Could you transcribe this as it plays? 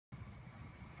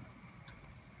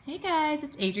Hey guys,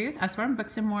 it's Adri with Usborne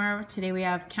Books and More. Today we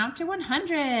have Count to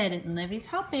 100 and Livy's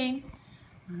helping.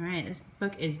 All right, this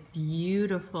book is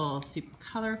beautiful, super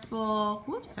colorful.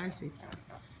 Whoops, sorry sweets.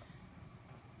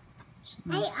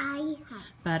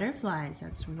 Butterflies,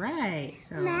 that's right.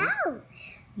 So, mouse.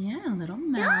 Yeah, little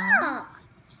mouse.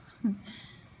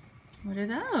 What are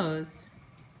those?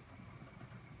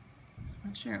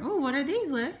 Not sure. Oh, what are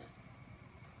these, Liv?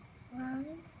 1,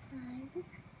 2,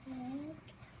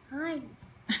 3, 4.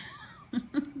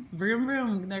 Vroom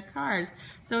vroom, they're cars.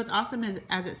 So it's awesome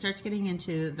as it starts getting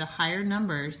into the higher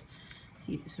numbers.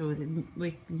 See, so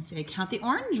we can say count the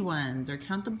orange ones, or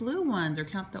count the blue ones, or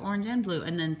count the orange and blue,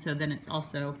 and then it's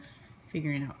also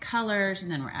figuring out colors,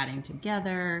 and then we're adding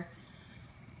together.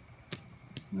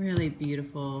 Really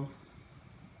beautiful.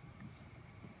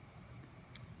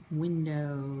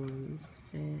 Windows,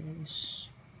 fish.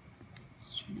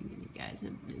 Just trying to give you guys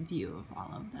a view of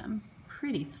all of them.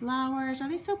 Pretty flowers. Are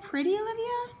they so pretty, Olivia?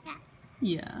 Yeah.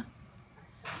 Yeah.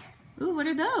 Ooh, what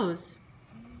are those?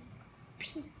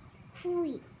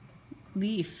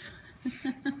 Leaf.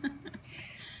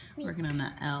 Working on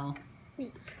that L.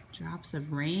 Drops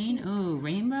of rain. Oh,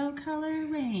 rainbow color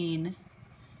rain.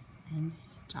 And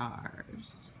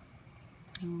stars.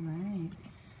 All right.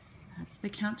 That's the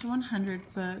Count to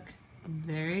 100 book.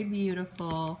 Very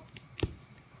beautiful.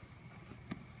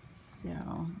 So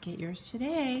get yours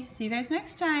today. See you guys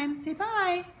next time. Say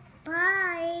bye.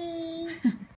 Bye.